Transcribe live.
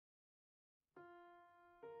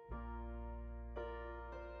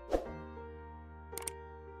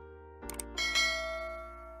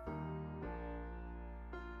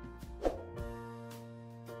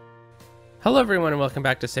Hello everyone and welcome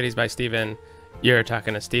back to Cities by Steven. You're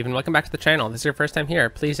talking to Steven. Welcome back to the channel. If this is your first time here,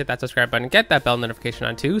 please hit that subscribe button, get that bell notification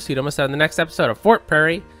on too, so you don't miss out on the next episode of Fort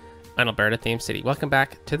Prairie, an Alberta themed city. Welcome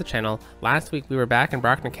back to the channel. Last week we were back in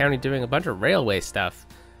Brockton County doing a bunch of railway stuff.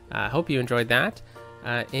 Hope you enjoyed that.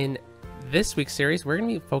 In this week's series, we're going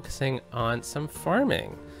to be focusing on some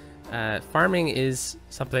farming. Farming is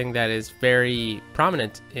something that is very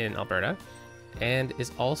prominent in Alberta and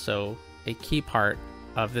is also a key part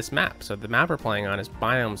of this map. So the map we're playing on is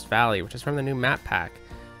Biomes Valley, which is from the new map pack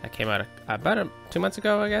that came out about 2 months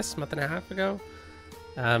ago, I guess, a month and a half ago.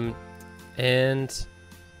 And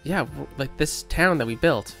yeah, like this town that we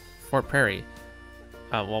built, Fort Prairie.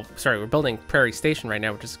 We're building Prairie Station right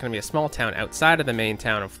now, which is going to be a small town outside of the main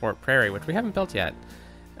town of Fort Prairie, which we haven't built yet.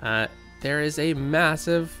 There is a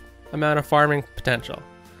massive amount of farming potential.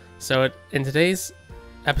 So in today's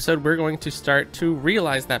episode, we're going to start to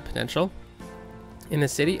realize that potential in the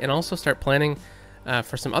city and also start planning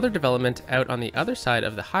for some other development out on the other side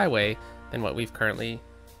of the highway than what we've currently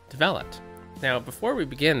developed. Now, before we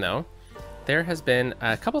begin though, there has been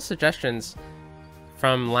a couple suggestions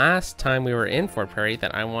from last time we were in Fort Prairie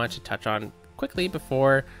that I want to touch on quickly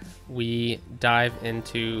before we dive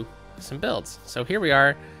into some builds. So here we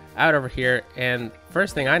are out over here, and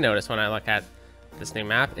first thing I notice when I look at this new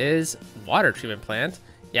map is water treatment plant.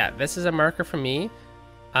 Yeah, this is a marker for me.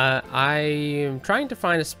 I'm trying to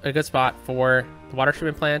find a good spot for the water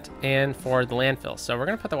treatment plant and for the landfill. So we're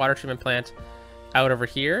going to put the water treatment plant out over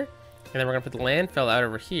here, and then we're going to put the landfill out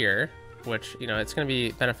over here, which, you know, it's going to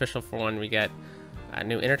be beneficial for when we get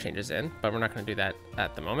new interchanges in, but we're not going to do that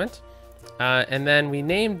at the moment. And then we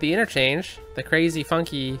named the interchange the Crazy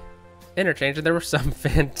Funky Interchange, and there were some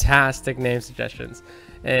fantastic name suggestions,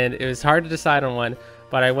 and it was hard to decide on one,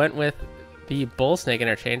 but I went with the Bull Snake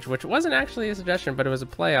Interchange, which wasn't actually a suggestion, but it was a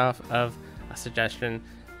playoff of a suggestion.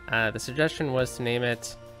 The suggestion was to name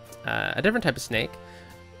it a different type of snake,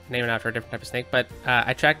 name it after a different type of snake, but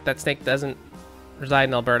I checked, that snake doesn't reside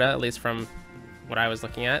in Alberta, at least from what I was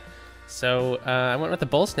looking at. So I went with the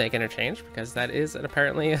Bull Snake Interchange because that is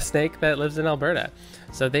apparently a snake that lives in Alberta.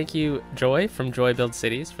 So thank you, Joy from Joy Build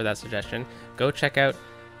Cities, for that suggestion. Go check out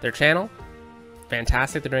their channel.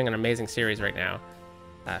 Fantastic. They're doing an amazing series right now.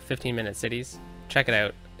 15-minute cities. Check it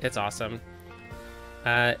out. It's awesome.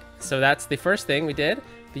 So that's the first thing we did.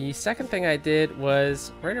 The second thing I did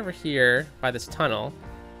was right over here by this tunnel.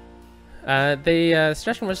 The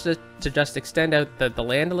suggestion was to just extend out the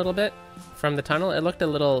land a little bit from the tunnel. It looked a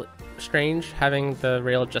little strange having the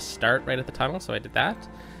rail just start right at the tunnel, so I did that.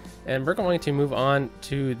 And we're going to move on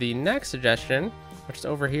to the next suggestion, which is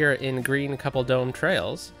over here in Green Couple Dome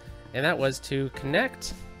Trails, and that was to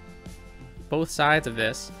connect both sides of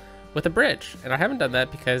this with a bridge. And I haven't done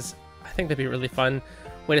that because I think that'd be a really fun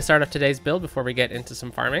way to start off today's build before we get into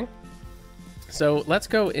some farming. So let's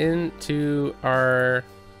go into our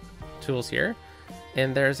tools here,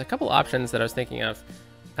 and there's a couple options that I was thinking of.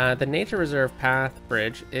 The Nature Reserve Path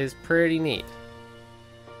Bridge is pretty neat.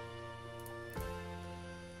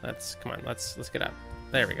 Let's get up.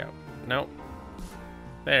 There we go. Nope.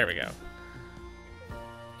 There we go.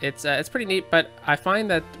 It's pretty neat, but I find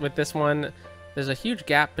that with this one, there's a huge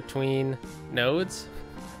gap between nodes,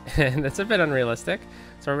 and that's a bit unrealistic.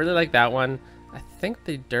 So I really like that one. I think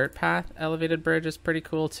the Dirt Path Elevated Bridge is pretty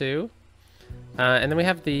cool too. And then we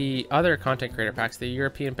have the other content creator packs, the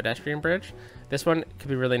European Pedestrian Bridge. This one could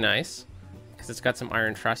be really nice because it's got some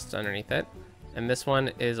iron trusses underneath it. And this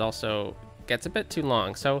one is also gets a bit too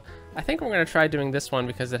long. So I think we're going to try doing this one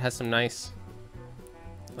because it has some nice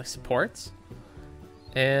like supports.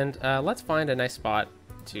 And let's find a nice spot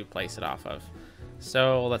to place it off of.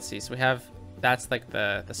 So let's see. So we have, that's like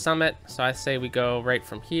the summit. So I say we go right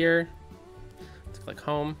from here. Let's click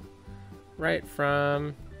home. Right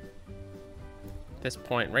from this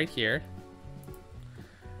point right here,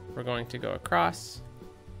 we're going to go across,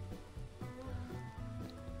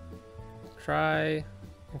 try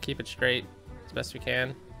and keep it straight as best we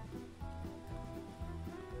can,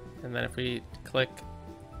 and then if we click,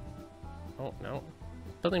 oh no,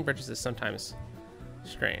 building bridges is sometimes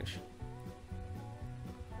strange.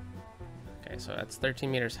 Okay, so that's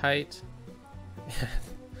 13 meters height.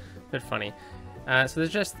 Bit funny. So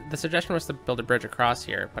there's just, the suggestion was to build a bridge across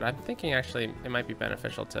here, but I'm thinking actually it might be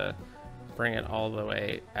beneficial to bring it all the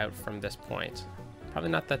way out from this point. Probably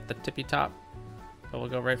not the tippy top, but we'll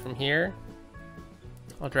go right from here.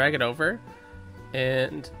 I'll drag it over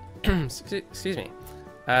and, excuse me,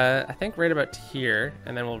 I think right about here,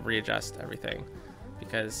 and then we'll readjust everything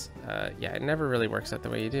because, yeah, it never really works out the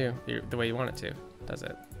way you do, the way you want it to, does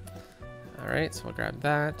it? All right, so we'll grab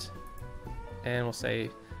that and we'll say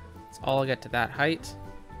let's all get to that height.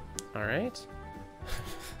 All right.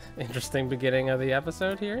 Interesting beginning of the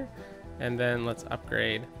episode here. And then let's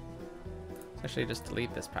upgrade. Let's actually just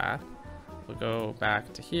delete this path. We'll go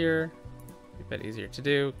back to here. A bit easier to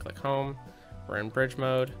do. Click home. We're in bridge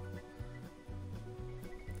mode.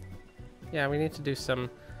 Yeah, we need to do some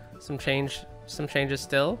changes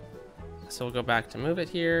still. So we'll go back to move it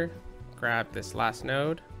here. Grab this last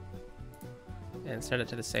node and set it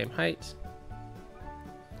to the same height.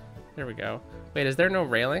 There we go. Wait, is there no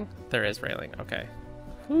railing? There is railing. Okay.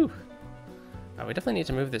 Whew. We definitely need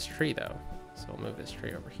to move this tree though. So we'll move this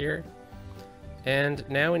tree over here. And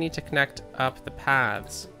now we need to connect up the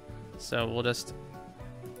paths. So we'll just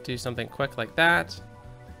do something quick like that.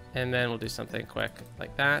 And then we'll do something quick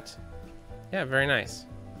like that. Yeah, very nice.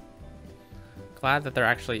 Glad that there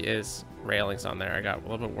actually is railings on there. I got a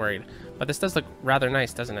little bit worried. But this does look rather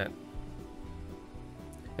nice, doesn't it?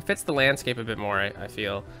 It fits the landscape a bit more, I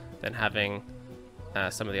feel, than having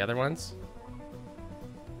some of the other ones.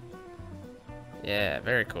 Yeah,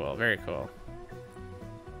 very cool, very cool.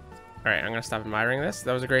 All right, I'm gonna stop admiring this.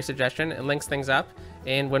 That was a great suggestion. It links things up.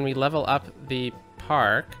 And when we level up the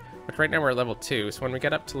park, which right now we're at level 2, so when we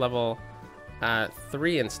get up to level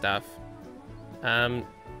 3 and stuff,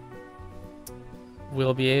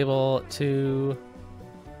 we'll be able to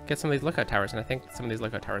get some of these lookout towers. And I think some of these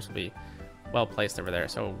lookout towers will be well placed over there.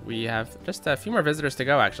 So we have just a few more visitors to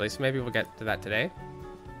go actually, so maybe we'll get to that today.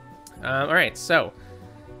 All right, so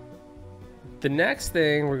the next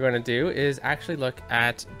thing we're going to do is actually look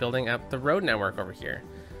at building up the road network over here.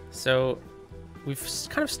 So we've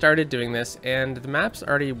kind of started doing this, and the map's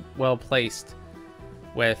already well placed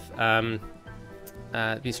with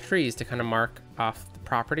these trees to kind of mark off the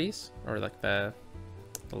properties, or like the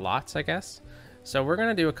lots, I guess. So we're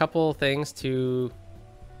going to do a couple things to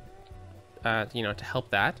to help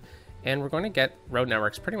that, and we're going to get road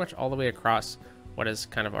networks pretty much all the way across what is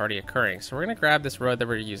kind of already occurring. So we're going to grab this road that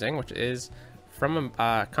we're using, which is from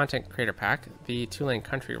a content creator pack, the 2-lane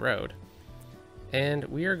country road, and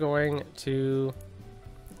we are going to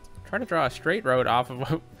try to draw a straight road off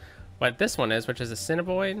of what this one is, which is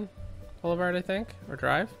Assiniboine Boulevard, I think, or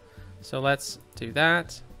drive. So let's do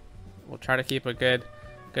that. We'll try to keep a good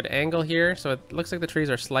angle here, so it looks like the trees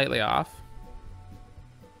are slightly off.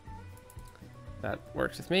 That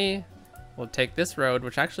works with me. We'll take this road,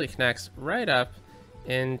 which actually connects right up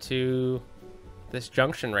into this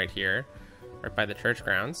junction right here, right by the church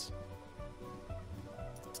grounds.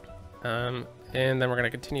 And then we're going to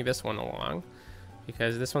continue this one along,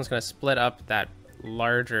 because this one's going to split up that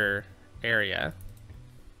larger area.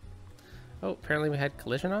 Oh, apparently we had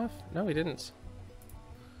collision off? No, we didn't.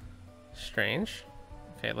 Strange.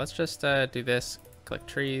 Okay, let's just do this. Click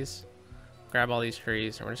trees. Grab all these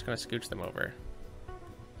trees, and we're just going to scooch them over.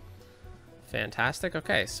 Fantastic.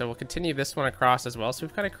 Okay, so we'll continue this one across as well. So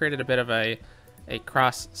we've kind of created a bit of a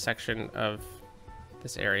cross section of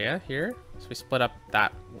this area here. So we split up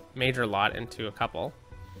that major lot into a couple.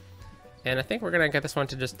 And I think we're going to get this one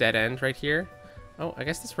to just dead end right here. Oh, I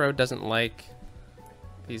guess this road doesn't like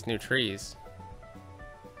these new trees.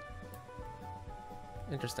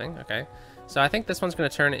 Interesting. Okay. So I think this one's going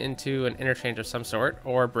to turn into an interchange of some sort,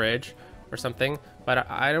 or a bridge or something, but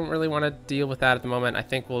I don't really want to deal with that at the moment. I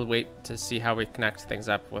think we'll wait to see how we connect things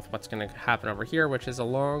up with what's going to happen over here, which is a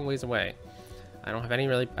long ways away. I don't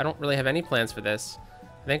really have any plans for this.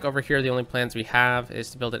 I think over here the only plans we have is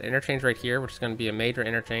to build an interchange right here, which is going to be a major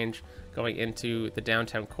interchange going into the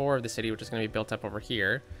downtown core of the city, which is going to be built up over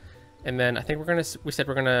here. And then I think we said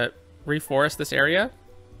we're going to reforest this area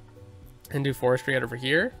and do forestry out over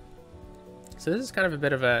here. So this is kind of a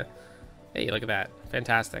bit of a, hey, look at that,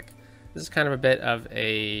 fantastic. This is kind of a bit of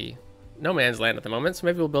a no man's land at the moment, so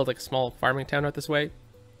maybe we'll build like a small farming town out this way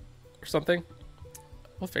or something.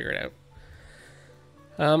 We'll figure it out.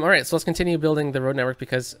 All right, so let's continue building the road network,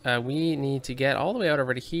 because we need to get all the way out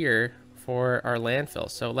over to here for our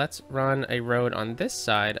landfill. So let's run a road on this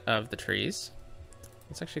side of the trees.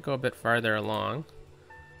 Let's actually go a bit farther along.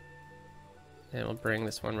 And we'll bring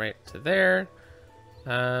this one right to there.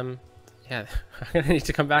 Yeah, I'm gonna need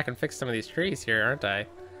to come back and fix some of these trees here, aren't I?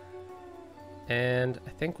 And I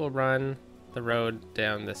think we'll run the road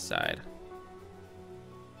down this side.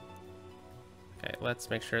 Okay, let's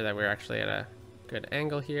make sure that we're actually at a good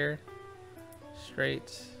angle here.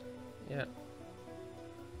 Straight. Yep.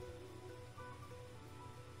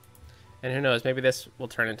 And who knows, maybe this will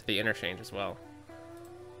turn into the interchange as well.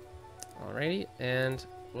 Alrighty, and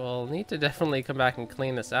we'll need to definitely come back and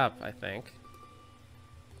clean this up, I think.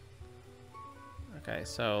 Okay,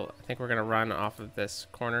 so I think we're gonna run off of this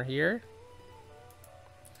corner here.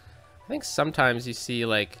 I think sometimes you see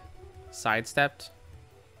like sidestepped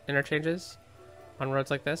interchanges, on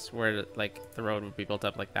roads like this, where like the road would be built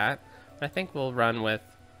up like that. But I think we'll run with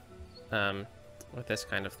this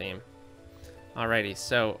kind of theme. Alrighty,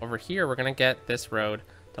 so over here we're gonna get this road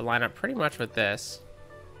to line up pretty much with this.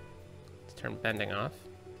 Let's turn bending off.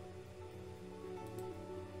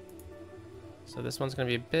 So this one's gonna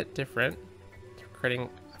be a bit different, creating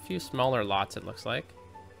a few smaller lots, it looks like.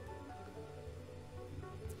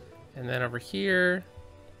 And then over here,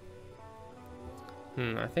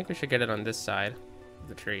 I think we should get it on this side of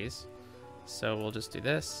the trees. So we'll just do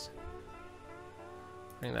this.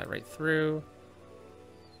 Bring that right through.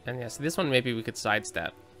 And yeah, so this one maybe we could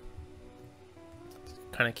sidestep.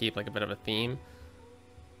 Kind of keep like a bit of a theme.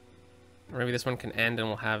 Or maybe this one can end and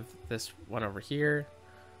we'll have this one over here.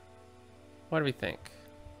 What do we think?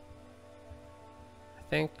 I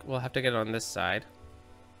think we'll have to get it on this side.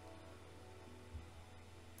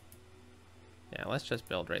 Yeah, let's just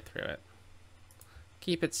build right through it.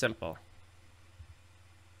 Keep it simple.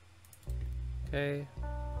 Okay,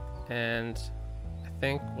 and I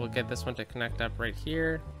think we'll get this one to connect up right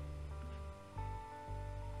here.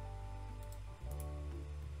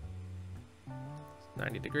 It's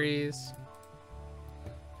 90 degrees.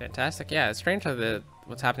 Fantastic. Yeah, it's strange how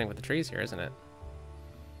what's happening with the trees here, isn't it?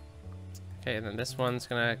 Okay, and then this one's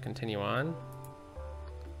gonna continue on.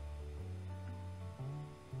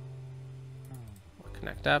 We'll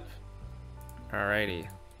connect up. Alrighty.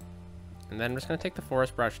 And then we're just gonna take the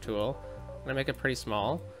forest brush tool. I'm gonna make it pretty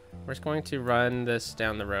small. We're just going to run this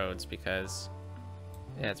down the roads because,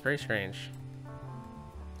 yeah, it's very strange.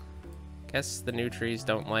 Guess the new trees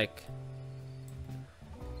don't like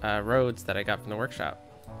roads that I got from the workshop.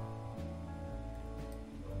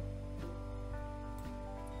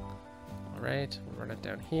 Alright, we'll run it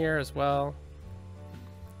down here as well.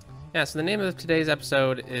 Yeah, so the name of today's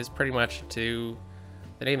episode is pretty much the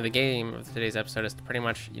name of the game of today's episode is to pretty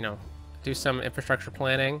much, you know, do some infrastructure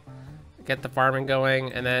planning, get the farming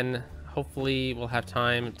going, and then hopefully we'll have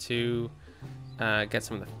time to get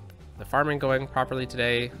some of the farming going properly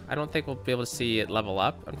today. I don't think we'll be able to see it level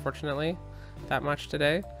up, unfortunately, that much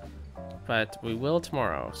today, but we will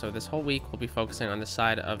tomorrow. So this whole week we'll be focusing on the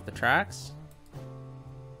side of the tracks.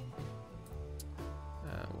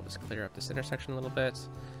 We'll just clear up this intersection a little bit,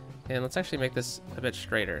 and let's actually make this a bit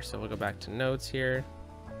straighter. So we'll go back to nodes here,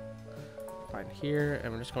 find here,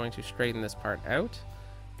 and we're just going to straighten this part out.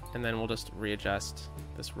 And then we'll just readjust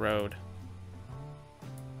this road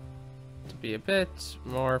to be a bit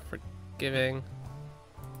more forgiving.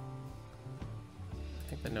 I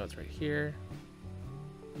think the node's right here.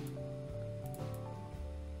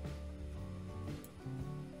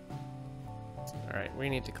 Alright, we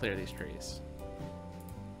need to clear these trees.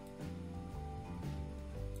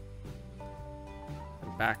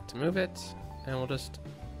 And back to move it, and we'll just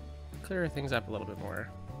clear things up a little bit more.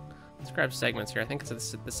 Let's grab segments here. I think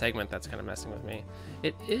it's the segment that's kind of messing with me.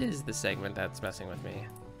 It is the segment that's messing with me.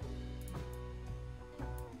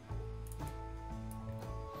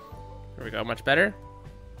 There we go, much better.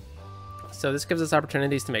 So this gives us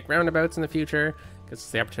opportunities to make roundabouts in the future. Gives us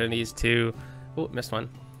the opportunities to, oh, missed one.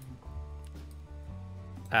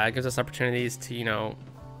 Gives us opportunities to, you know,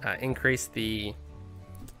 increase the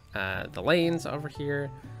lanes over here.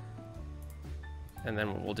 And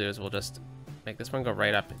then what we'll do is we'll just make this one go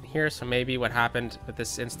right up in here. So maybe what happened with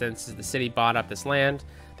this instance is the city bought up this land.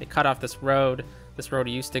 They cut off this road. This road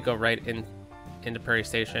used to go right into Prairie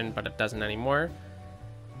Station, but it doesn't anymore.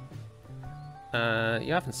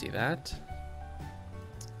 You often see that.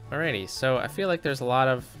 Alrighty, so I feel like there's a lot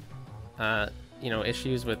of you know,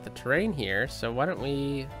 issues with the terrain here. So why don't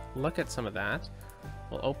we look at some of that?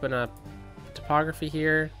 We'll open up topography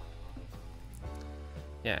here.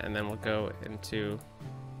 Yeah, and then we'll go into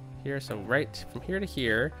here. So right from here to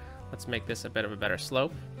here, let's make this a bit of a better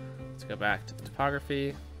slope. Let's go back to the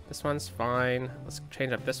topography. This one's fine. Let's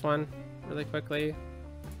change up this one really quickly.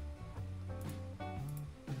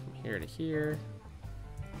 From here to here.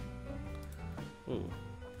 Ooh,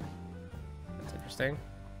 that's interesting.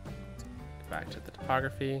 Go back to the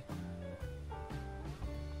topography.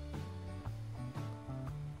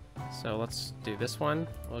 So let's do this one.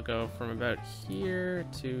 We'll go from about here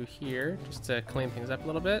to here, just to clean things up a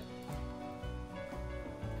little bit.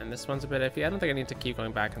 And this one's a bit iffy. I don't think I need to keep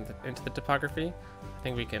going back into the topography. I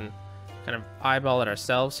think we can kind of eyeball it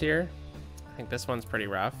ourselves here. I think this one's pretty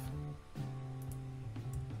rough.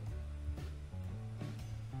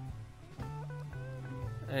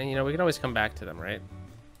 And, you know, we can always come back to them, right?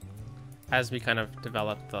 As we kind of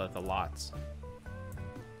develop the lots.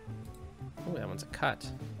 Oh, that one's a cut.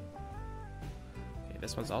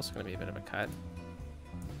 This one's also going to be a bit of a cut.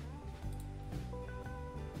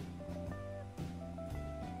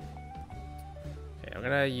 I'm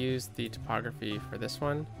gonna use the topography for this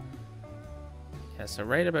one. Yeah, so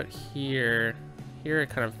right about here, it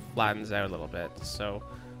kind of flattens out a little bit. So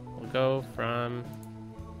we'll go from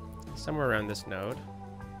somewhere around this node.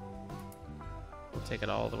 We'll take it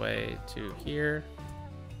all the way to here.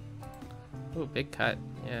 Oh, big cut,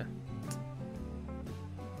 yeah.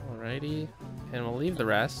 Alrighty, and we'll leave the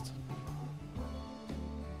rest.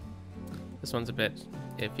 This one's a bit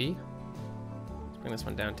iffy. Let's bring this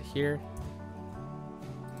one down to here.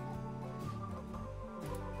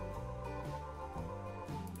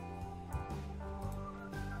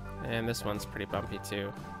 And this one's pretty bumpy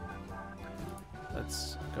too.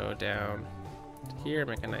 Let's go down to here,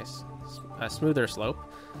 make a nice, smoother slope.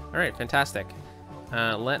 All right, fantastic.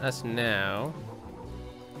 Let us now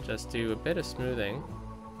just do a bit of smoothing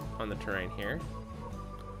on the terrain here.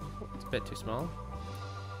 Oh, it's a bit too small.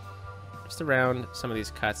 Just around some of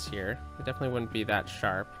these cuts here. It definitely wouldn't be that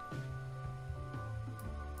sharp,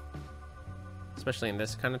 especially in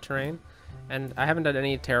this kind of terrain. And I haven't done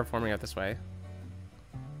any terraforming out this way.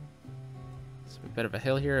 It's a bit of a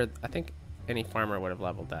hill here. I think any farmer would have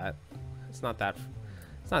leveled that. It's not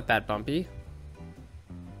that bumpy.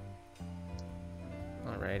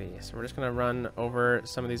 Alrighty, so we're just gonna run over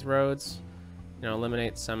some of these roads, you know,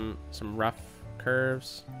 eliminate some rough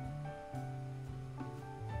curves.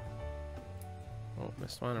 Oh,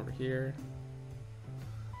 missed one over here.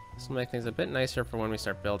 This will make things a bit nicer for when we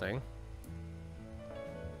start building.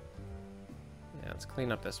 Yeah, let's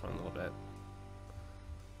clean up this one a little bit.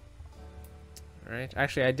 Alright,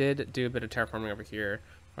 actually I did do a bit of terraforming over here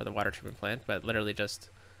for the water treatment plant, but literally just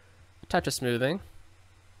a touch of smoothing.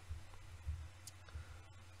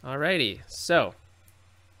 Alrighty, so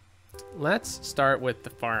let's start with the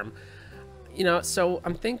farm. You know, so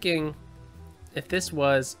I'm thinking if this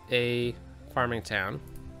was a farming town,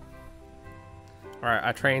 or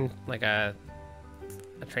a train, like a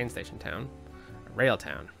train station town, a rail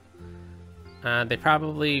town,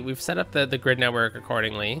 we've set up the grid network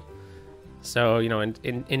accordingly. So, you know,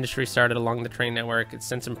 industry started along the train network. It's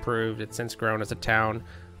since improved. It's since grown as a town.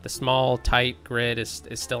 The small, tight grid is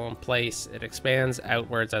still in place. It expands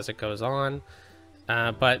outwards as it goes on.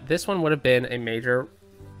 But this one would have been a major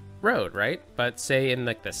road, right? But say in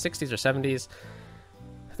like the 60s or 70s,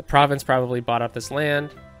 the province probably bought up this land,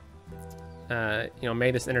 you know,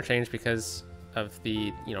 made this interchange because of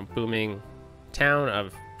the, you know, booming town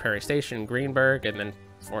of Prairie Station, Greenberg, and then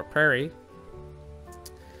Fort Prairie.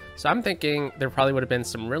 So I'm thinking there probably would have been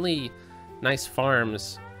some really nice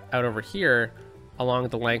farms out over here along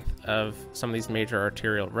the length of some of these major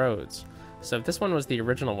arterial roads. So if this one was the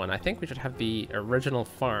original one, I think we should have the original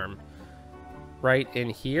farm right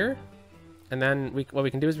in here. And then what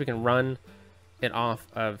we can do is we can run it off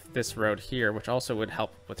of this road here, which also would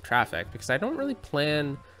help with traffic, because I don't really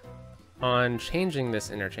plan on changing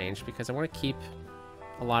this interchange because I want to keep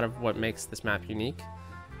a lot of what makes this map unique.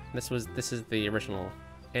 This is the original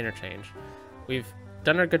interchange. We've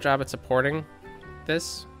done a good job at supporting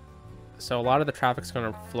this, so a lot of the traffic's going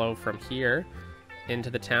to flow from here into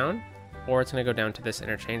the town, or it's going to go down to this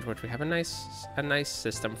interchange, which we have a nice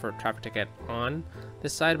system for traffic to get on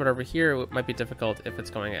this side, but over here it might be difficult if it's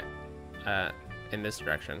going in this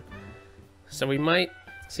direction. So we might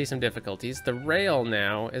see some difficulties. The rail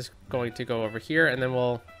now is going to go over here, and then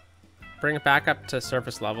we'll bring it back up to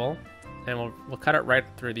surface level, and we'll cut it right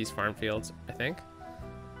through these farm fields, I think.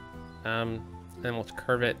 Then we'll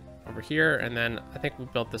curve it over here, and then I think we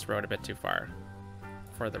built this road a bit too far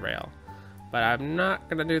for the rail. But I'm not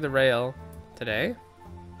gonna do the rail today.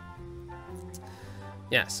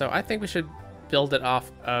 Yeah, so I think we should build it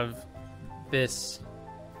off of this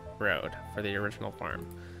road for the original farm.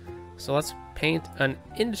 So let's paint an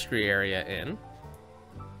industry area in.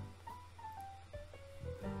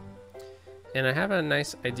 And I have a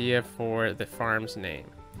nice idea for the farm's name.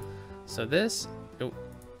 So this, oh,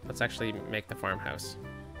 let's actually make the farmhouse.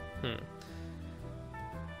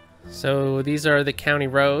 So these are the county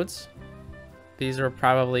roads. These are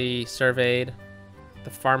probably surveyed.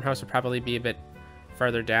 The farmhouse would probably be a bit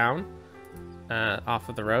further down off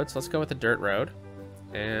of the road. So let's go with the dirt road.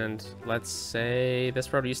 And let's say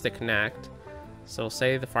this road used to connect. So we'll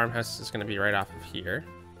say the farmhouse is going to be right off of here.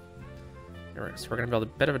 So we're going to build a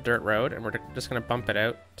bit of a dirt road, and we're just going to bump it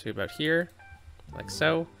out to about here, like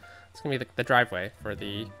so. It's going to be the driveway for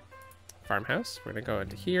the farmhouse. We're going to go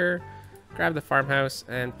into here, grab the farmhouse,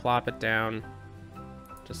 and plop it down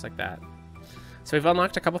just like that. So we've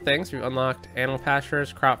unlocked a couple things. We've unlocked animal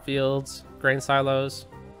pastures, crop fields, grain silos,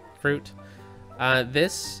 fruit.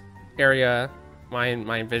 This area,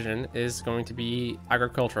 my vision, is going to be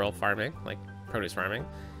agricultural farming, like produce farming.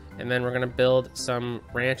 And then we're going to build some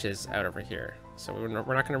ranches out over here. So we're not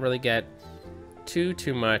going to really get too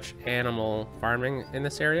much animal farming in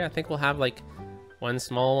this area. I think we'll have like one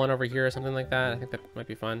small one over here or something like that. I think that might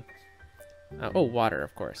be fun. Oh, water,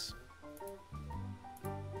 of course.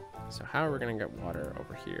 So how are we going to get water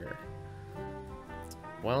over here?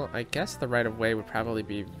 Well, I guess the right of way would probably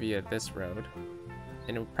be via this road.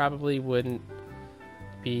 And it probably wouldn't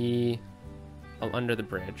be under the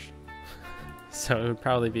bridge. So it would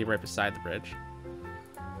probably be right beside the bridge.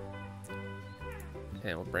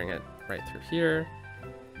 And we'll bring it right through here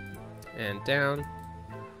and down.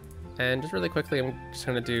 And just really quickly, I'm just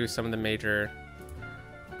going to do some of the major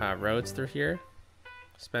roads through here.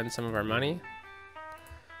 Spend some of our money,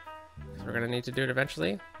 because we're going to need to do it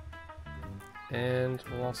eventually. And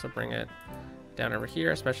we'll also bring it down over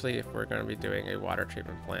here, especially if we're going to be doing a water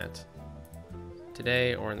treatment plant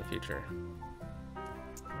today or in the future.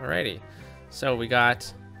 Alrighty, so we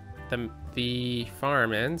got the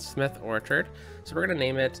farm in Smith Orchard. So we're going to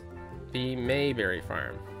name it the Mayberry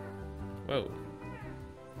Farm. Whoa.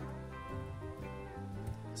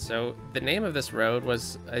 So the name of this road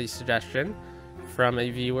was a suggestion from a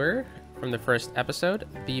viewer from the first episode.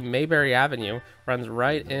 The Mayberry Avenue runs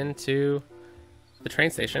right into the train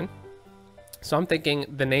station. So I'm thinking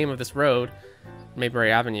the name of this road,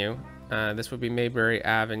 Mayberry Avenue, this would be Mayberry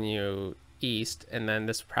Avenue East, and then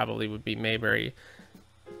this probably would be Mayberry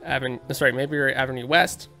Avenue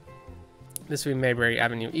West. This would be Mayberry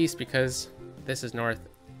Avenue East, because this is north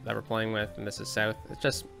that we're playing with, and this is south. It's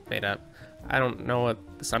just made up. I don't know what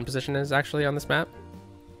the sun position is actually on this map.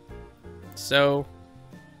 So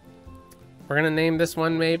we're gonna name this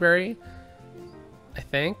one Mayberry, I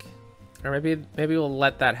think. Or maybe we'll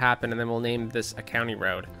let that happen and then we'll name this a county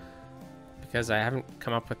road, because I haven't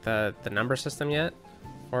come up with the number system yet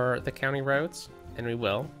for the county roads, and we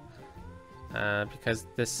will, because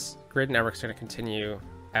this grid network is going to continue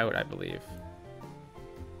out, I believe.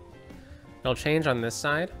 It'll change on this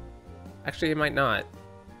side. Actually, it might not,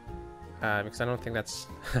 because I don't think that's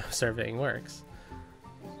how surveying works.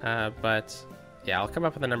 But yeah, I'll come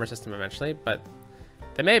up with a number system eventually. But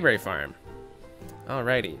the Mayberry Farm.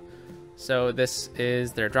 Alrighty. So this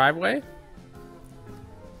is their driveway.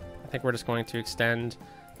 I think we're just going to extend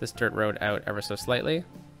this dirt road out ever so slightly,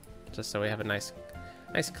 just so we have a nice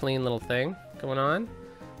clean little thing going on.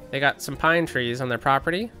 They got some pine trees on their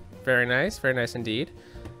property. Very nice indeed.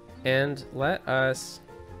 And let us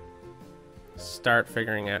start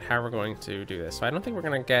figuring out how we're going to do this. So I don't think we're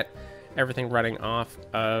going to get everything running off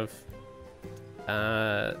of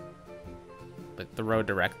like the road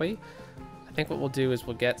directly. I think what we'll do is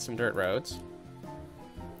we'll get some dirt roads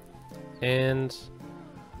and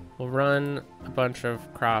we'll run a bunch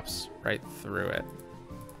of crops right through it.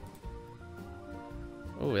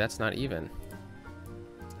 Oh, that's not even.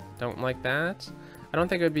 Don't like that. I don't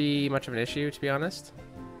think it would be much of an issue, to be honest.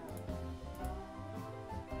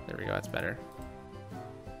 There we go, that's better.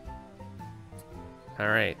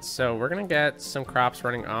 Alright, so we're going to get some crops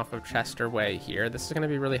running off of Chester Way here. This is going to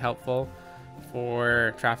be really helpful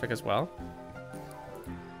for traffic as well.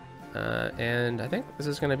 And I think this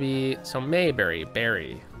is going to be, so Mayberry,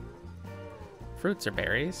 berry. Fruits are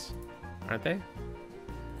berries, aren't they?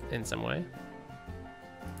 In some way.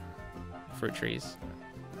 Fruit trees.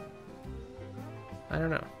 I don't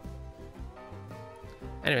know.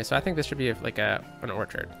 Anyway, so I think this should be like an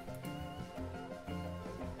orchard.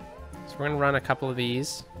 So we're going to run a couple of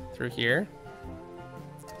these through here.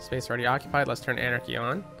 Space already occupied. Let's turn anarchy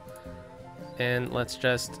on. And let's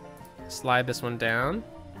just slide this one down.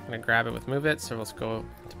 I'm going to grab it with move it. So let's go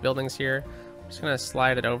to buildings here. I'm just going to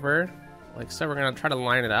slide it over like so. We're going to try to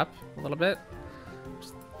line it up a little bit.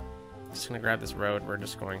 Just going to grab this road. We're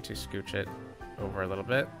just going to scooch it over a little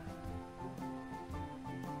bit.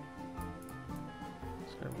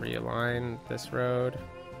 Just going to realign this road.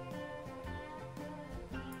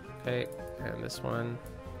 Okay, and this one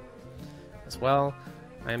as well.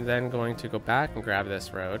 I'm then going to go back and grab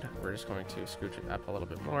this road. We're just going to scooch it up a little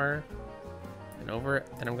bit more and over it.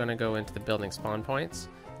 Then I'm going to go into the building spawn points.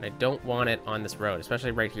 And I don't want it on this road, especially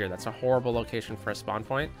right here. That's a horrible location for a spawn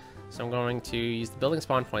point. So I'm going to use the building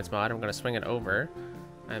spawn points mod. I'm going to swing it over.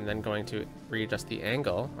 I'm then going to readjust the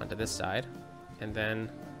angle onto this side and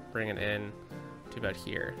then bring it in to about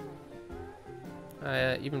here.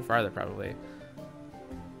 Even farther probably.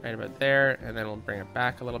 Right about there, and then we'll bring it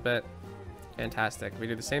back a little bit. Fantastic. We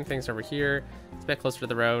do the same things over here. It's a bit closer to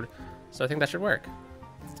the road, so I think that should work.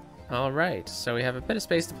 All right, so we have a bit of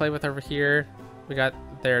space to play with over here. We got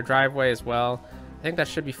their driveway as well. I think that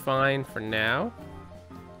should be fine for now.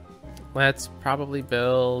 Let's probably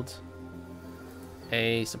build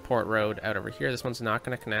a support road out over here. This one's not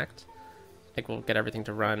going to connect. I think we'll get everything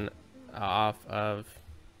to run off of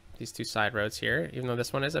these two side roads here, even though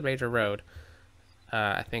this one is a major road.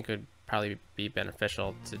 I think it would probably be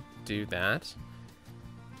beneficial to do that.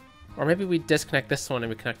 Or maybe we disconnect this one and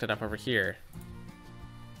we connect it up over here.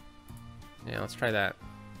 Yeah, let's try that.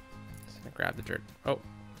 Just gonna grab the dirt. Oh,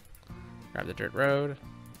 grab the dirt road.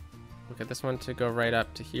 We'll get this one to go right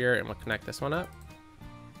up to here, and we'll connect this one up.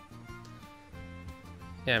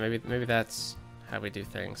 Yeah, maybe that's how we do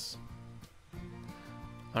things.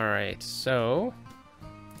 All right, so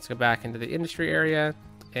let's go back into the industry area,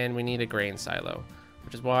 and we need a grain silo,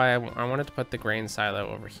 which is why I wanted to put the grain silo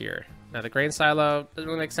over here. Now the grain silo doesn't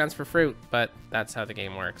really make sense for fruit, but that's how the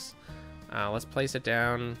game works. Let's place it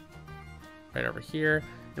down right over here.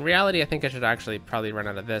 In reality, I think I should actually probably run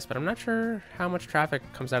out of this, but I'm not sure how much traffic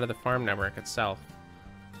comes out of the farm network itself.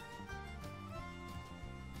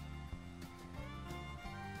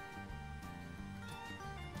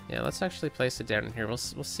 Yeah, let's actually place it down in here. We'll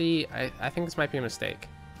see. I think this might be a mistake.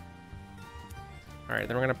 All right,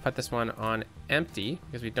 then we're gonna put this one on empty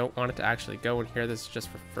because we don't want it to actually go in here. This is just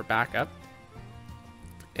for backup.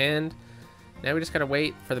 And now we just gotta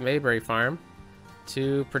wait for the Mayberry Farm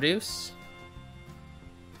to produce.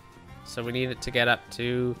 So we need it to get up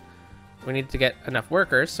to, we need to get enough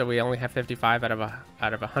workers. So we only have 55 out of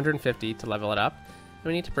 150 to level it up. And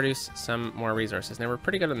we need to produce some more resources. Now we're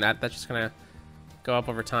pretty good on that. That's just gonna go up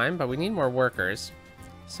over time, but we need more workers.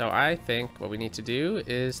 So I think what we need to do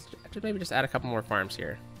is maybe just add a couple more farms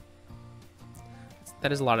here.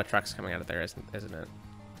 That is a lot of trucks coming out of there, isn't it?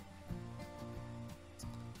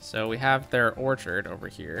 So we have their orchard over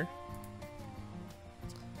here.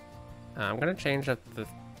 I'm gonna change up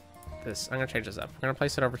this. I'm gonna change this up. We're gonna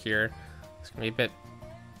place it over here. It's gonna be a bit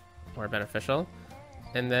more beneficial.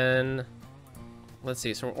 And then let's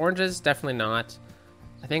see. So oranges, definitely not.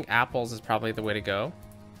 I think apples is probably the way to go.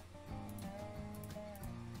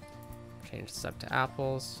 Change this up to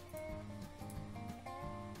apples.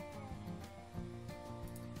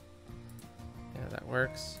 Yeah, that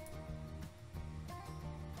works.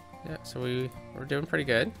 Yeah, so we're doing pretty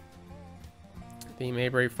good. The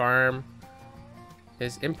Mayberry Farm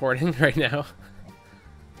is importing right now.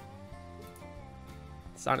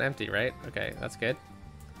 It's on empty, right? Okay, that's good.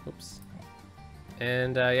 Oops.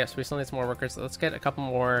 And yes, we still need some more workers. So let's get a couple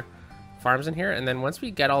more farms in here, and then once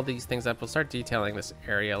we get all these things up, we'll start detailing this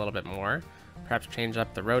area a little bit more. Perhaps change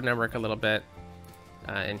up the road network a little bit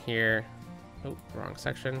in here. Oh, wrong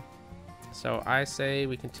section. So I say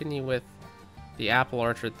we continue with the apple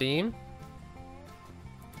orchard theme.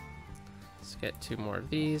 Let's get 2 more of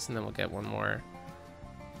these, and then we'll get one more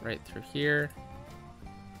right through here.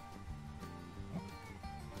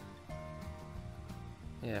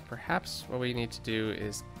 Yeah, perhaps what we need to do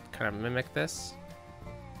is kind of mimic this.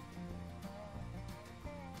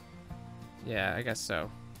 Yeah, I guess so.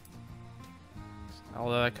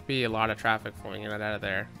 Although that could be a lot of traffic flowing in and out of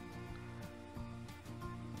there.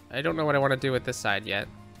 I don't know what I want to do with this side yet.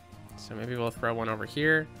 So maybe we'll throw one over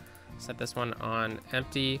here. Set this one on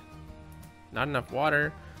empty. Not enough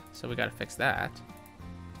water, so we got to fix that.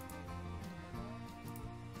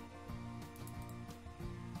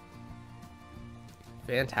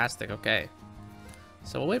 Fantastic, okay.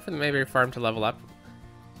 So we'll wait for the Mayberry Farm to level up.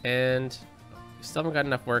 And we still haven't got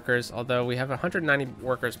enough workers, although we have 190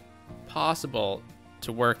 workers possible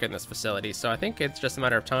to work in this facility. So I think it's just a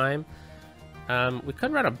matter of time. We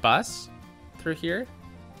could run a bus through here,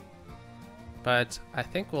 but I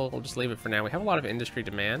think we'll just leave it for now. We have a lot of industry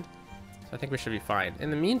demand, so I think we should be fine. In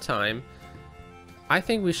the meantime, I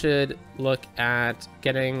think we should look at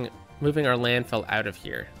moving our landfill out of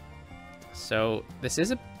here. So this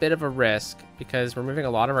is a bit of a risk because we're moving a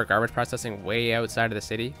lot of our garbage processing way outside of the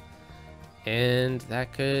city, and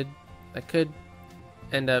that could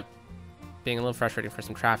end up being a little frustrating for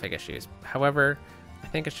some traffic issues. However, I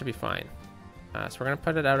think it should be fine. So we're gonna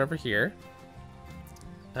put it out over here.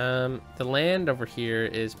 The land over here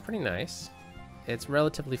is pretty nice. It's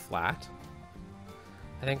relatively flat.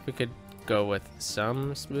 I think we could go with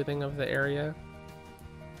some smoothing of the area,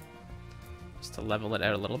 just to level it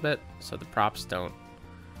out a little bit so the props don't,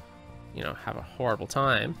 you know, have a horrible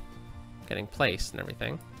time getting placed and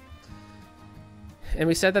everything. And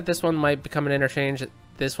we said that this one might become an interchange.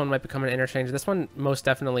 This one might become an interchange. This one most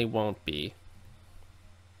definitely won't be.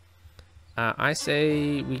 I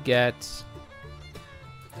say we get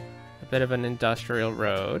a bit of an industrial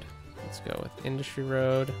road. Let's go with industry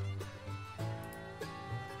road.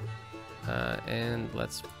 And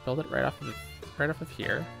let's build it right off of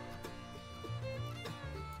here.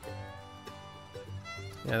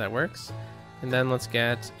 Yeah, that works. And then let's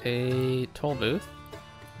get a toll booth.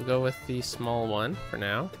 We'll go with the small one for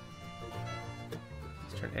now.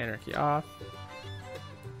 Let's Turn anarchy off.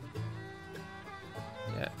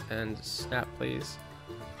 Yeah, and snap, please.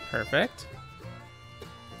 Perfect.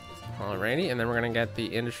 Alrighty, and then we're gonna get the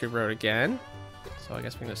industry road again. So I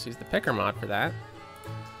guess we can just use the picker mod for that.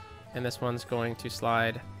 And this one's going to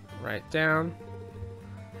slide right down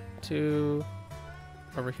to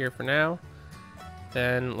over here for now.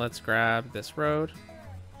 Then let's grab this road.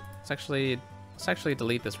 Let's actually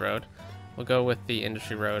delete this road. We'll go with the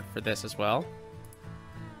industry road for this as well.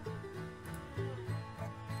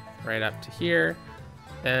 Right up to here.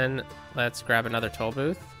 Then let's grab another toll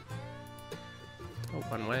booth. Oh,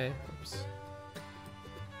 one way. Oops.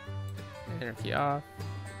 Anarchy off.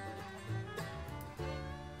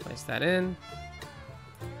 Place that in.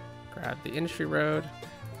 Grab the industry road.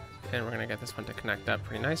 And we're going to get this one to connect up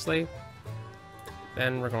pretty nicely.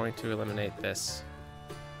 Then we're going to eliminate this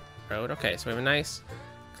road. Okay, so we have a nice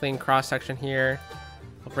clean cross section here.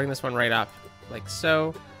 I'll bring this one right up like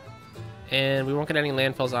so. And we won't get any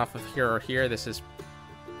landfills off of here or here. This is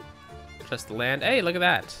just the land. Hey, look at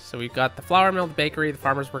that. So we've got the flour mill, the bakery, the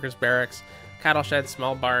farmers workers barracks, cattle shed,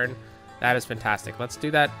 small barn. That is fantastic. Let's do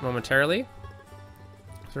that momentarily.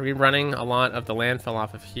 So we're running a lot of the landfill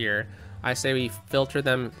off of here. I say we filter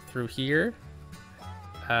them through here.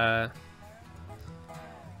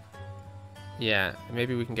 Yeah,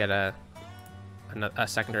 maybe we can get a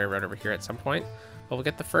secondary road over here at some point. But we'll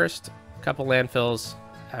get the first couple landfills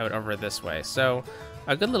out over this way. So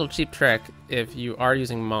a good little cheap trick, if you are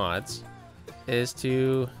using mods, is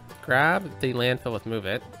to grab the landfill with Move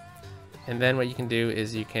It. And then what you can do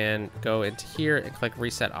is you can go into here and click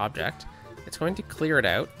Reset Object. It's going to clear it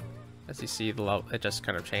out. As you see, it just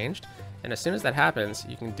kind of changed. And as soon as that happens,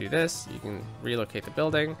 you can do this. You can relocate the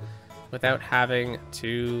building without having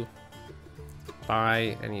to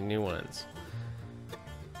buy any new ones.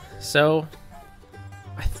 So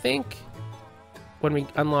I think when we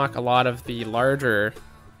unlock a lot of the larger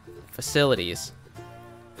facilities,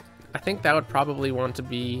 I think that would probably want to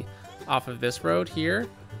be off of this road here.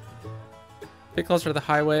 A bit closer to the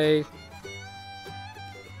highway,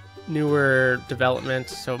 newer development.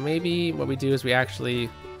 So maybe what we do is we actually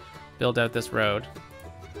build out this road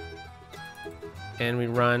and we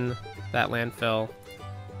run that landfill.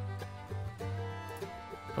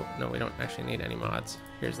 Oh, no, we don't actually need any mods.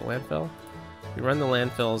 Here's the landfill. We run the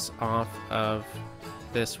landfills off of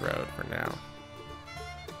this road for now.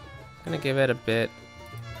 I'm gonna give it a bit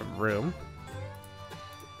of room.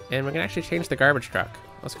 And we're gonna actually change the garbage truck.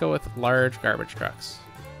 Let's go with large garbage trucks.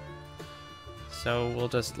 So we'll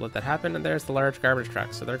just let that happen, and there's the large garbage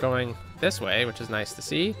trucks. So they're going this way, which is nice to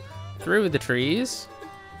see, through the trees.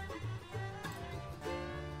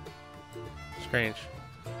 Strange.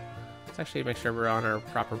 Let's actually make sure we're on our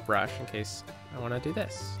proper brush in case I want to do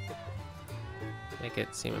this. Make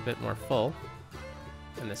it seem a bit more full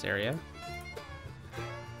in this area.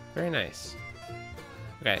 Very nice.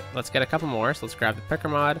 Okay, let's get a couple more. So let's grab the picker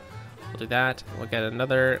mod. We'll do that. We'll get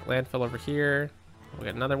another landfill over here. We'll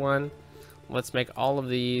get another one. Let's make all of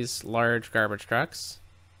these large garbage trucks.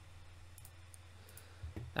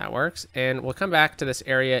 That works. And we'll come back to this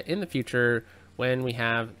area in the future when we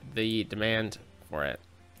have the demand for it.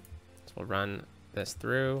 So we'll run this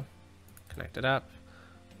through, connect it up.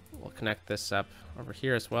 We'll connect this up over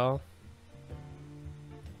here as well.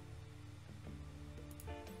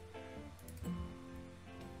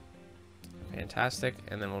 Fantastic.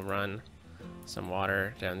 And then we'll run some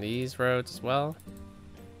water down these roads as well.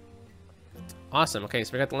 Awesome. Okay,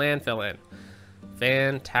 so we got the landfill in.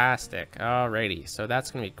 Fantastic. Alrighty, so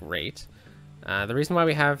that's gonna be great. The reason why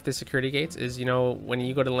we have the security gates is, you know, when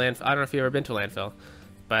you go to landfill, I don't know if you've ever been to a landfill,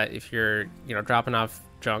 but if you're, you know, dropping off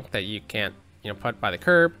junk that you can't, you know, put by the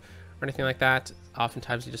curb or anything like that,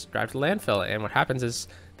 oftentimes you just drive to the landfill, and what happens is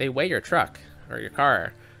they weigh your truck or your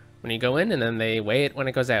car when you go in, and then they weigh it when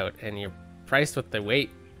it goes out, and you're priced with the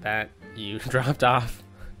weight that you dropped off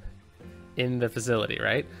in the facility,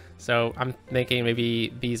 right? So I'm thinking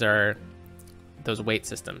maybe these are those weight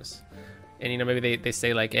systems. And, you know, maybe they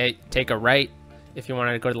say like, hey, take a right if you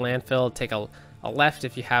want to go to the landfill, take a left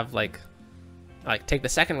if you have like take the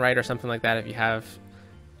second right or something like that if you have,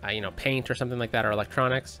 you know, paint or something like that, or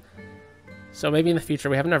electronics. So maybe in the future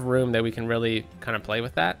we have enough room that we can really kind of play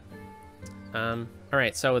with that. All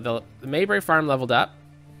right, so the Mayberry Farm leveled up.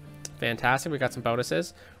 Fantastic, we got some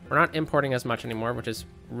bonuses. We're not importing as much anymore, which is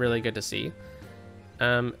really good to see.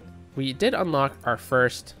 We did unlock our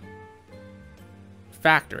first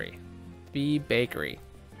factory, the bakery.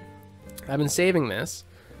 I've been saving this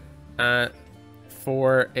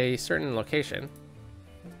for a certain location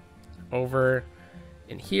over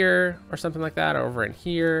in here or something like that, or over in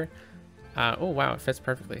here. Oh wow, it fits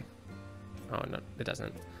perfectly. Oh, no, it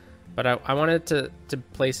doesn't. But I wanted to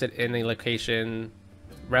place it in a location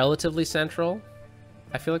relatively central.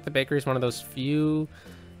 I feel like the bakery is one of those few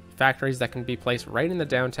factories that can be placed right in the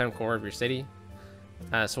downtown core of your city.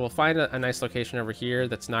 So we'll find a nice location over here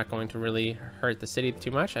that's not going to really hurt the city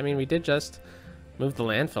too much. I mean, we did just move the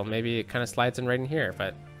landfill. Maybe it kind of slides in right in here,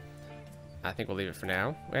 but I think we'll leave it for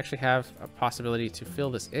now. We actually have a possibility to fill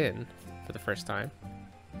this in for the first time.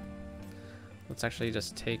 Let's actually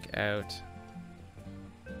just take out...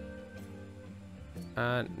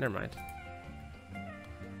 never mind.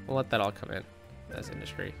 We'll let that all come in as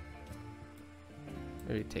industry.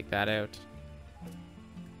 Maybe take that out.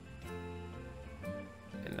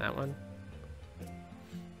 And that one.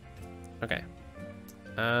 Okay.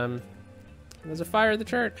 There's a fire at the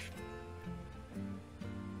church.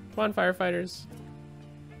 Come on, firefighters.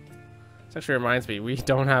 This actually reminds me, we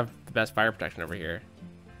don't have the best fire protection over here.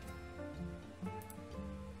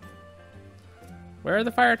 Where are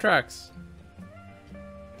the fire trucks?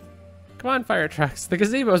 Come on, fire trucks. The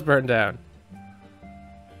gazebo's burned down.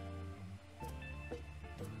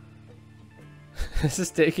 This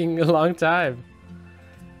is taking a long time.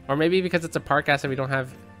 Or maybe because it's a park asset, we don't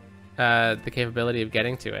have the capability of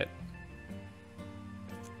getting to it.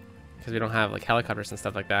 Because we don't have like helicopters and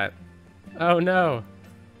stuff like that. Oh no!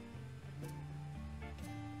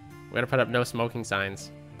 We gotta put up no smoking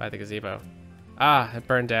signs by the gazebo. Ah, it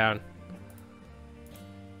burned down.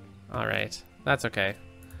 Alright, that's okay.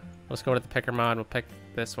 Let's go to the picker mod, we'll pick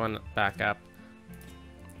this one back up.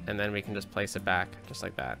 And then we can just place it back, just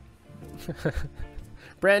like that.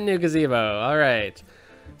 Brand new gazebo, alright.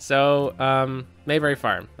 So, Mayberry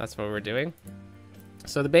Farm, that's what we're doing.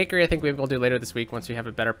 So the bakery I think we will do later this week once we have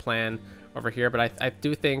a better plan over here, but I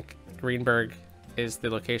do think Greenberg is the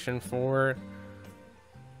location for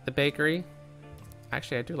the bakery.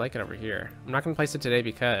 Actually, I do like it over here. I'm not going to place it today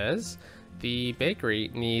because the bakery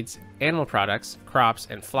needs animal products, crops,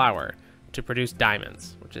 and flour to produce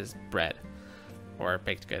diamonds, which is bread or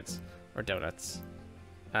baked goods or donuts.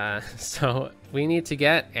 So we need to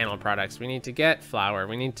get animal products, we need to get flour,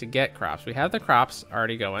 we need to get crops. We have the crops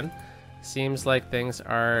already going. Seems like things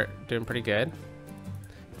are doing pretty good.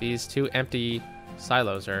 These two empty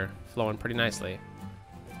silos are flowing pretty nicely.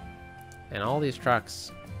 And all these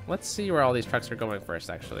trucks, let's see where all these trucks are going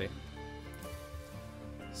first, actually.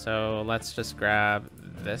 So let's just grab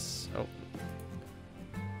this,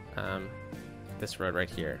 this road right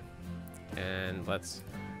here. And let's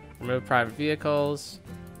remove private vehicles,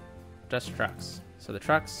 just trucks. So the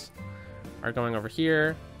trucks are going over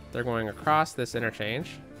here. They're going across this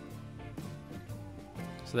interchange.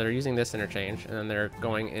 So they're using this interchange, and then they're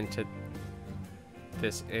going into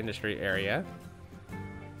this industry area.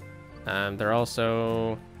 They're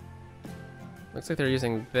also... looks like they're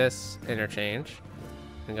using this interchange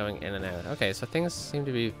and going in and out. Okay, so things seem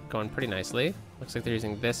to be going pretty nicely. Looks like they're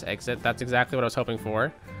using this exit. That's exactly what I was hoping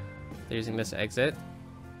for. They're using this exit.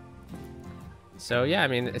 So yeah, I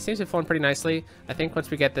mean, it seems to be flowing pretty nicely. I think once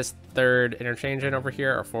we get this third interchange in over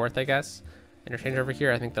here, or fourth, I guess, interchange over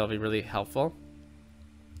here, I think that'll be really helpful.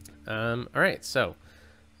 All right, so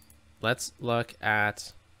let's look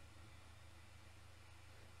at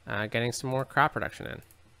getting some more crop production in.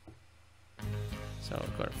 So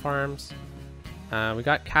go to farms. We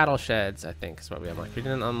got cattle sheds, I think is what we unlocked. We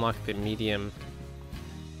didn't unlock the medium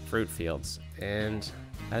fruit fields, and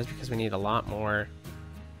that is because we need a lot more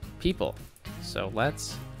people. So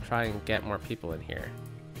let's try and get more people in here.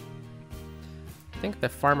 I think the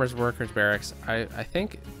farmers workers barracks, I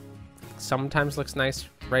think sometimes looks nice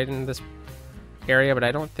right in this area, but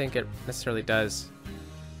I don't think it necessarily does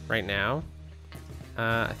right now.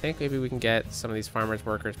 I think maybe we can get some of these farmers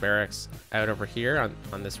workers barracks out over here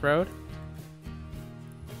on this road.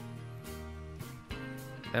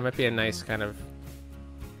 That might be a nice kind of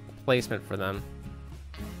placement for them.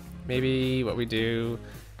 Maybe what we do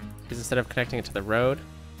is instead of connecting it to the road,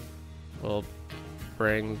 we'll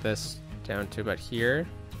bring this down to about here,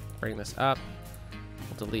 bring this up,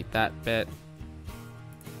 we'll delete that bit,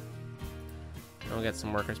 and we'll get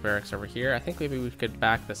some workers barracks over here. I think maybe we could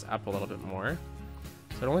back this up a little bit more.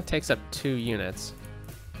 So it only takes up 2 units.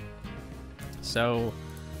 So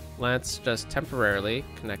let's just temporarily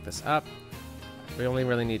connect this up. We only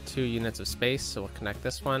really need 2 units of space, so we'll connect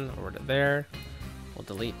this one over to there. We'll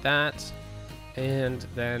delete that, and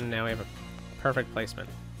then now we have a perfect placement.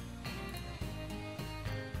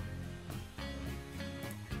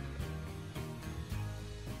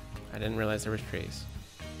 I didn't realize there was trees.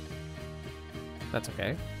 That's okay.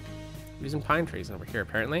 I'm using pine trees over here,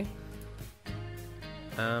 apparently.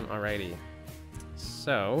 Alrighty.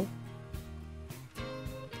 So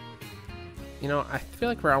you know, I feel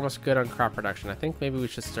like we're almost good on crop production. I think maybe we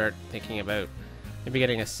should start thinking about maybe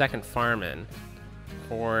getting a second farm in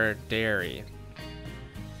for dairy.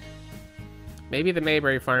 Maybe the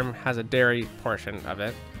Mayberry Farm has a dairy portion of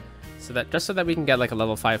it, so that just so that we can get like a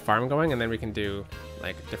level 5 farm going, and then we can do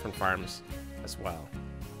like different farms as well.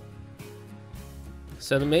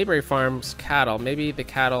 So the Mayberry Farm's cattle, maybe the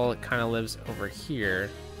cattle kind of lives over here.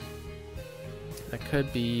 That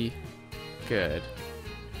could be good.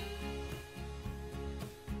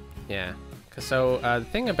 Yeah, because so the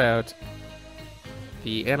thing about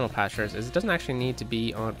the animal pastures is it doesn't actually need to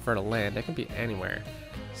be on fertile land. It can be anywhere.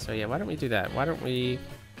 So yeah, why don't we do that? Why don't we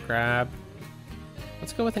grab...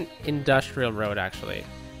 Let's go with an industrial road, actually,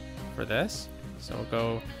 for this. So we'll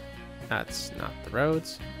go... That's not the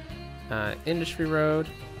roads. Industry road.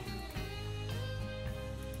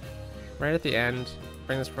 Right at the end.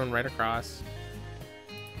 Bring this one right across.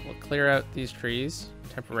 We'll clear out these trees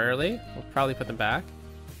temporarily. We'll probably put them back.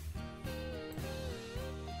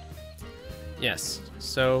 Yes,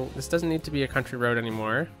 so this doesn't need to be a country road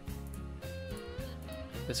anymore.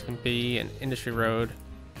 This can be an industry road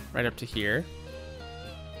right up to here.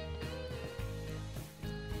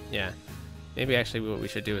 Yeah, maybe actually what we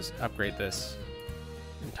should do is upgrade this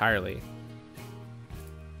entirely.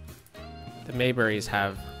 The Mayberries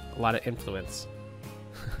have a lot of influence.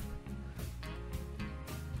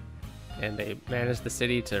 And they managed the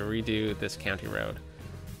city to redo this county road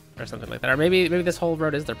or something like that. Or maybe this whole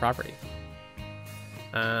road is their property.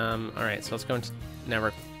 Alright, so let's go into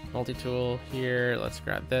network multi-tool here. Let's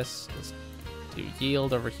grab this. Let's do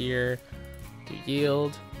yield over here. Do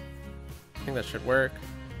yield. I think that should work.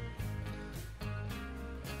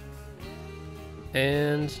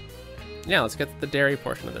 And yeah, let's get the dairy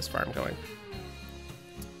portion of this farm going.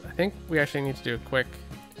 I think we actually need to do a quick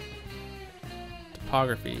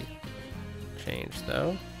topography change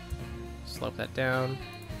though. Slope that down.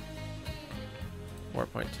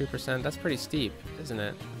 4.2%. That's pretty steep, isn't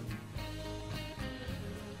it?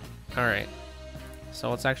 Alright. So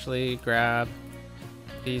let's actually grab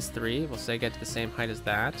these three. We'll say get to the same height as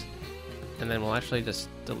that. And then we'll actually just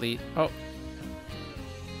delete... Oh!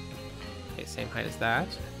 Okay, same height as that.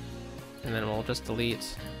 And then we'll just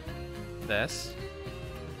delete this.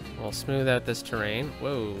 We'll smooth out this terrain.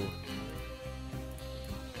 Whoa!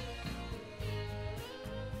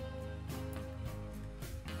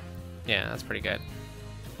 Yeah, that's pretty good.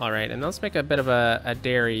 Alright, and let's make a bit of a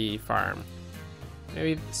dairy farm.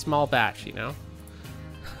 Maybe small batch, you know?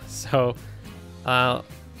 So,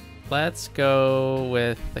 let's go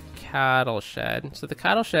with the cattle shed. So the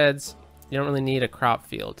cattle sheds, you don't really need a crop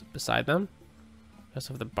field beside them. You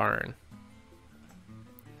also have the barn.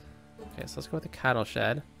 Okay, so let's go with the cattle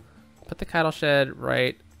shed. Put the cattle shed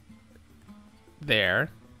right there.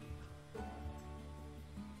 I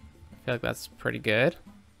feel like that's pretty good.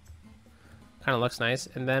 Kind of looks nice.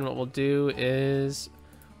 And then what we'll do is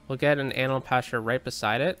we'll get an animal pasture right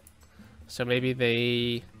beside it. So maybe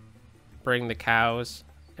they bring the cows.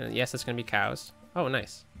 And yes, it's going to be cows. Oh,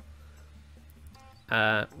 nice.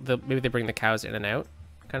 Maybe they bring the cows in and out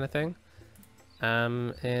kind of thing.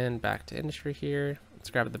 And back to industry here.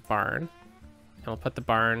 Let's grab the barn. And we'll put the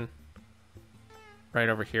barn right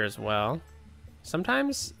over here as well.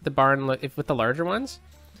 Sometimes the barn, if with the larger ones,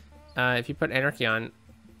 if you put anarchy on,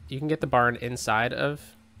 you can get the barn inside of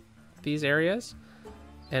these areas,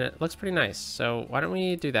 and it looks pretty nice. So why don't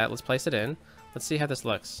we do that? Let's place it in. Let's see how this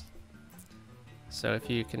looks. So if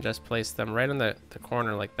you can just place them right on the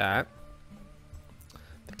corner like that.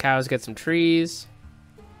 The cows get some trees.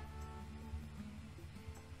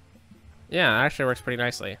 Yeah, it actually works pretty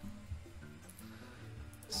nicely.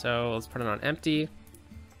 So let's put it on empty.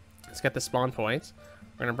 Let's get the spawn point.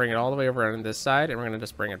 We're going to bring it all the way over on this side, and we're going to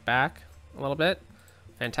just bring it back a little bit.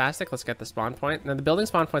 Fantastic. Let's get the spawn point. Now the building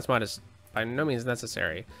spawn points mod is by no means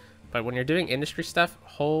necessary, but when you're doing industry stuff,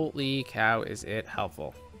 holy cow, is it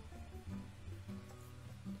helpful.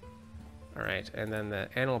 All right, and then the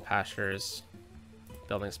animal pastures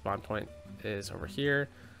building spawn point is over here.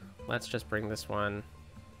 Let's just bring this one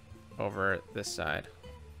over this side.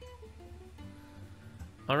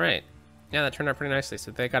 All right. Yeah, that turned out pretty nicely.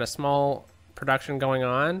 So they got a small production going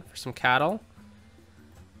on for some cattle.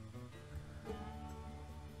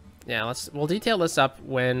 Yeah, we'll detail this up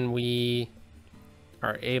when we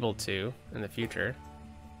are able to in the future.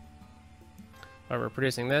 But we're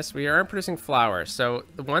producing this. We are producing flour. So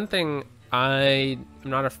the one thing I am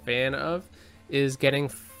not a fan of is getting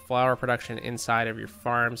flour production inside of your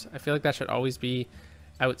farms. I feel like that should always be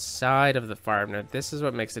outside of the farm. Now, this is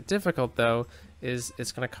what makes it difficult, though, is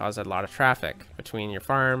it's going to cause a lot of traffic between your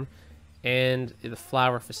farm and the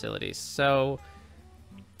flour facilities. So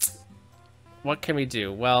what can we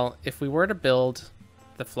do? Well, if we were to build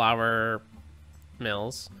the flour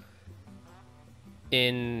mills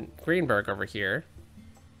in Greenberg over here,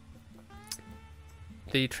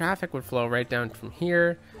 the traffic would flow right down from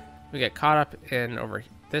here. We get caught up in over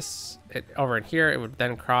in here. It would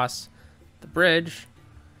then cross the bridge,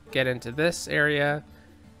 get into this area,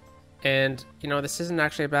 and you know, this isn't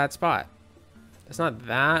actually a bad spot. It's not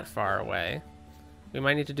that far away. We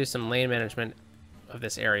might need to do some lane management of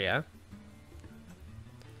this area.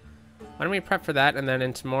 Why don't we prep for that, and then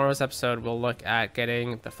in tomorrow's episode we'll look at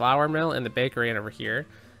getting the flour mill and the bakery in over here.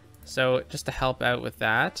 So just to help out with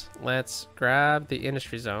that, let's grab the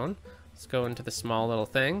industry zone. Let's go into the small little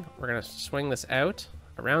thing. We're gonna swing this out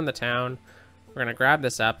around the town. We're gonna grab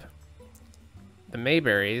this up. The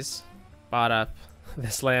Mayberries bought up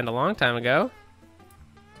this land a long time ago.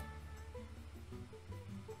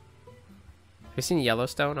 Have you seen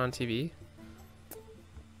Yellowstone on TV?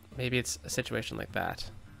 Maybe it's a situation like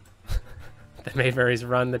that. The Mayberries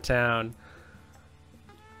run the town.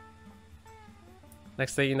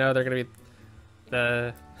 Next thing you know, they're gonna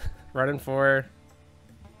be running for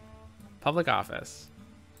public office.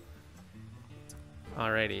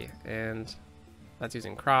 Alrighty, and that's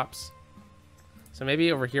using crops. So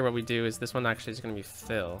maybe over here what we do is this one actually is gonna be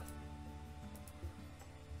fill.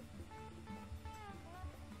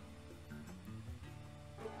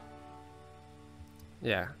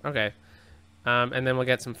 Yeah, okay. And then we'll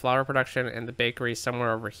get some flour production and the bakery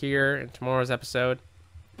somewhere over here in tomorrow's episode.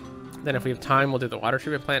 Then if we have time, we'll do the water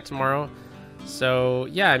treatment plant tomorrow. So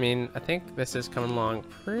yeah, I mean, I think this is coming along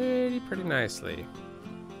pretty nicely.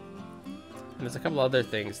 And there's a couple other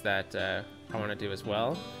things that I want to do as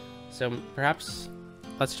well. So perhaps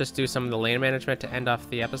let's just do some of the lane management to end off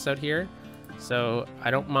the episode here. So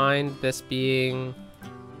I don't mind this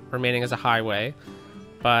remaining as a highway,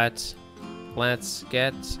 but let's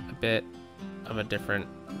get a bit of a different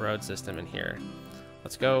road system in here.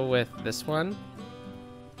 Let's go with this one.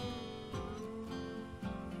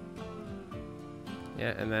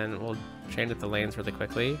 Yeah, and then we'll change up the lanes really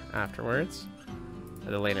quickly afterwards.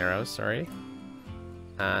 Or the lane arrows, sorry.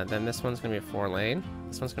 Then this one's gonna be a 4-lane.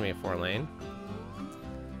 This one's gonna be a 4-lane.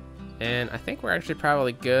 And I think we're actually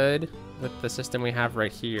probably good with the system we have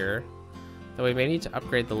right here. Though we may need to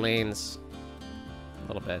upgrade the lanes a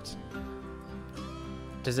little bit.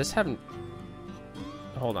 Does this have...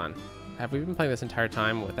 Hold on. Have we been playing this entire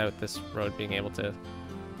time without this road being able to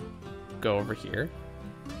go over here?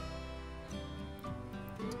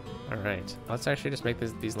 Alright, let's actually just make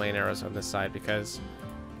these lane arrows on this side because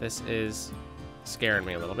this is scaring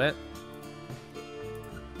me a little bit.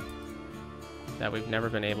 That we've never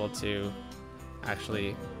been able to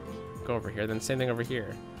actually go over here. Then same thing over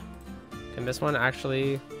here. Can this one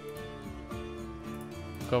actually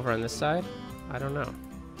go over on this side? I don't know.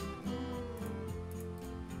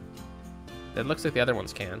 It looks like the other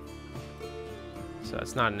ones can. So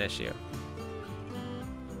it's not an issue.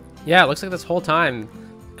 Yeah, it looks like this whole time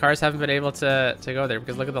cars haven't been able to go there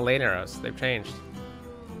because look at the lane arrows. They've changed.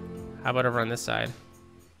 How about over on this side?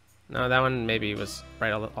 No, that one maybe was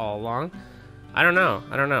right all along. I don't know.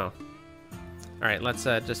 I don't know. All right, let's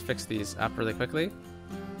just fix these up really quickly.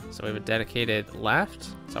 So we have a dedicated left.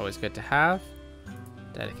 It's always good to have.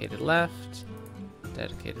 Dedicated left.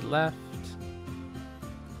 Dedicated left.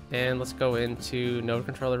 And let's go into node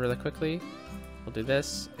controller really quickly. We'll do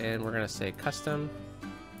this, and we're gonna say custom.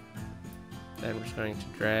 Then we're just going to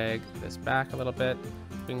drag this back a little bit.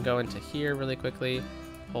 We can go into here really quickly.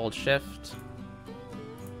 Hold shift.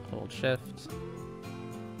 Hold shift.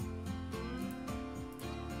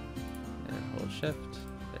 And hold shift.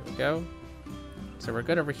 There we go. So we're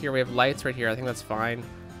good over here. We have lights right here. I think that's fine.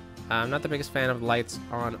 I'm not the biggest fan of lights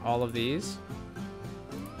on all of these.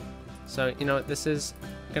 So, you know, this is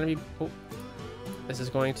going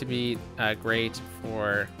to be great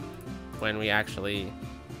for when we actually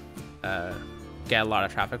get a lot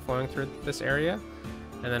of traffic flowing through this area.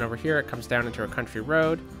 And then over here it comes down into a country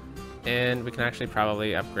road, and we can actually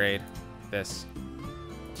probably upgrade this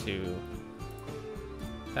to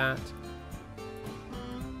that,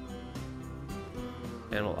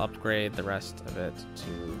 and we'll upgrade the rest of it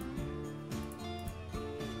to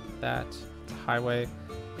that, to highway.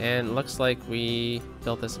 And looks like we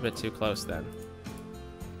built this a bit too close then,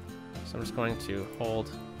 so I'm just going to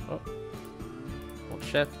hold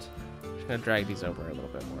shift. Just gonna drag these over a little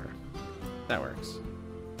bit more. That works.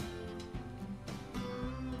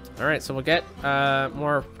 All right, so we'll get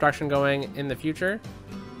more production going in the future,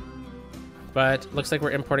 but looks like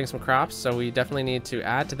we're importing some crops, so we definitely need to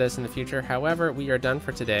add to this in the future. However, we are done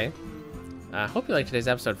for today. Hope you liked today's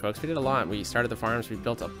episode, folks. We did a lot. We started the farms, we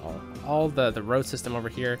built up all the road system over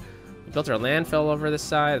here, we Built our landfill over this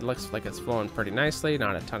side. It looks like it's flowing pretty nicely.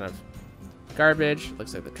 Not a ton of garbage.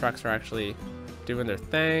 Looks like the trucks are actually doing their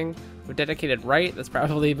thing. We dedicated right. That's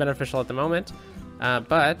probably beneficial at the moment.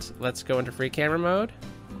 But let's go into free camera mode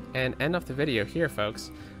and end off the video here,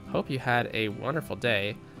 folks. Hope you had a wonderful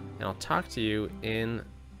day, and I'll talk to you in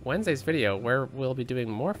Wednesday's video where we'll be doing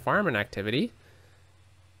more farming activity.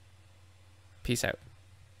 Peace out.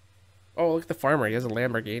 Oh, look at the farmer. He has a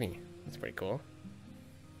Lamborghini. That's pretty cool.